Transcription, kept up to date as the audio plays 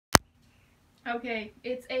Okay,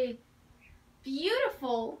 it's a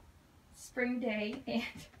beautiful spring day and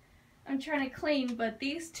I'm trying to clean, but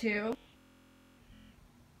these two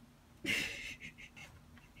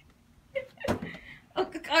oh,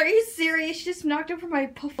 are you serious? She just knocked over my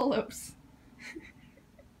puffaloes.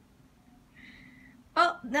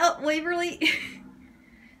 Oh, no, Waverly.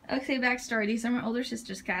 Okay, backstory. These are my older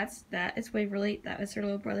sister's cats. That is Waverly. That is her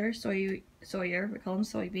little brother, Sawyer. We call him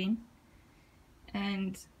Soybean.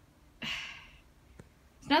 And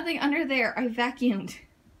there's nothing under there. I vacuumed.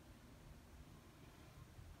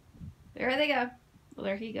 There they go. Well,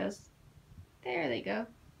 there he goes. There they go.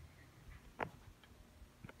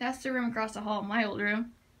 That's the room across the hall, my old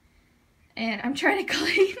room. And I'm trying to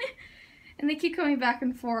clean. And they keep coming back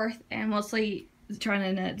and forth. And mostly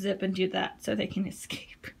trying to zip and do that so they can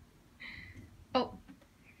escape. Oh.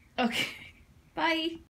 Okay. Bye.